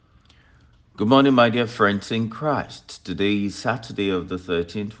Good morning, my dear friends in Christ. Today is Saturday of the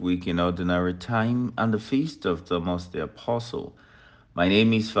 13th week in Ordinary Time and the feast of Thomas the Apostle. My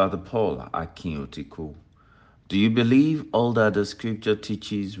name is Fada Paul Akinyotiku. Do you believe all that the scripture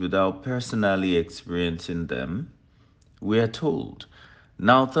teaches without personally experiencing them? We are told.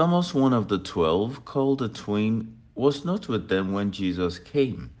 Now, Thomas, one of the 12, called the twin, was not with them when Jesus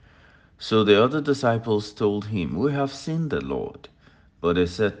came. So the other disciples told him, We have seen the Lord. But he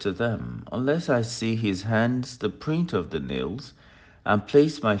said to them, Unless I see his hands, the print of the nails, and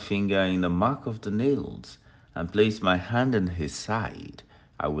place my finger in the mark of the nails, and place my hand in his side,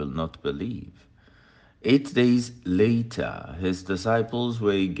 I will not believe. 8 days later, his disciples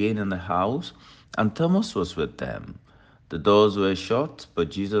were again in the house, and Thomas was with them. The doors were shut,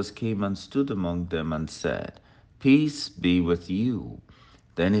 but Jesus came and stood among them and said, Peace be with you.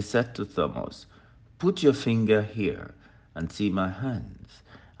 Then he said to Thomas, Put your finger here and see my hands,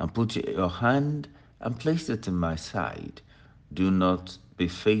 and put your hand and place it in my side. Do not be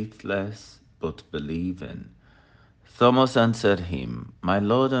faithless, but believing. Thomas answered him, My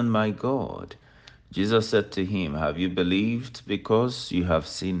Lord and my God. Jesus said to him, Have you believed because you have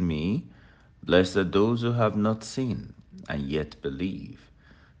seen me? Blessed are those who have not seen and yet believe.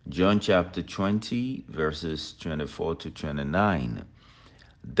 John chapter 20, verses 24 to 29.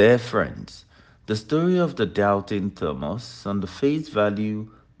 Dear friends, the story of the doubting Thomas on the face value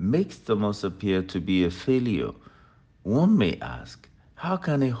makes Thomas appear to be a failure. One may ask, how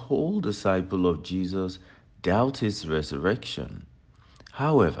can a whole disciple of Jesus doubt his resurrection?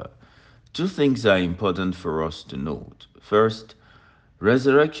 However, two things are important for us to note. First,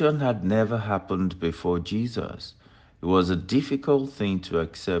 resurrection had never happened before Jesus. It was a difficult thing to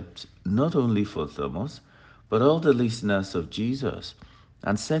accept not only for Thomas, but all the listeners of Jesus.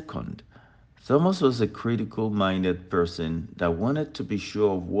 And second, Thomas was a critical minded person that wanted to be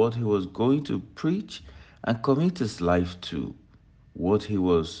sure of what he was going to preach and commit his life to, what he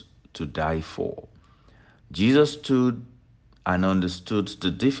was to die for. Jesus stood and understood the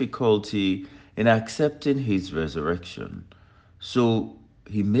difficulty in accepting his resurrection. So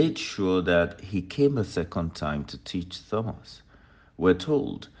he made sure that he came a second time to teach Thomas. We're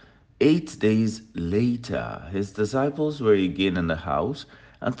told 8 days later, his disciples were again in the house,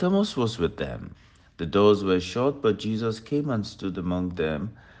 and Thomas was with them. The doors were shut, but Jesus came and stood among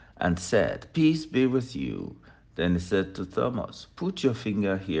them and said, Peace be with you. Then he said to Thomas, Put your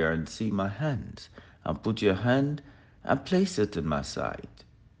finger here and see my hands, and put your hand and place it in my side.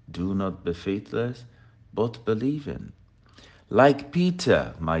 Do not be faithless, but believing. Like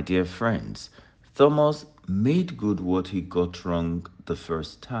Peter, my dear friends, Thomas made good what he got wrong the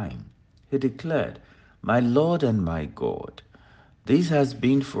first time. He declared, My Lord and my God. This has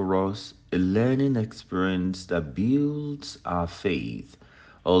been for us a learning experience that builds our faith.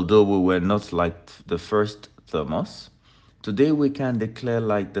 Although we were not like the first Thomas, today we can declare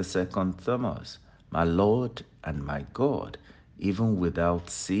like the second Thomas, My Lord and my God, even without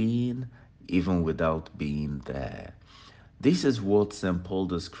seeing, even without being there. This is what St. Paul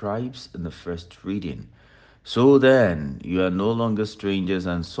describes in the first reading. So then, you are no longer strangers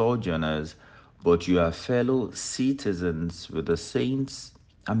and sojourners, but you are fellow citizens with the saints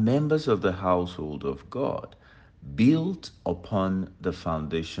and members of the household of God, built upon the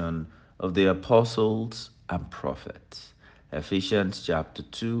foundation of the apostles and prophets. Ephesians chapter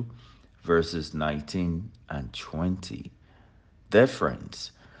 2, verses 19 and 20. Dear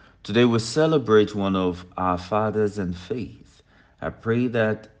friends, today we celebrate one of our fathers in faith. I pray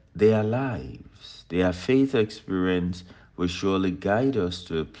that their lives, their faith experience will surely guide us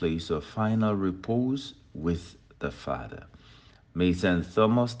to a place of final repose with the Father. May St.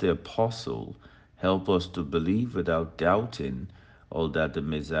 Thomas the Apostle help us to believe without doubting all that the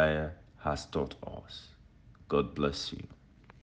Messiah has taught us. God bless you.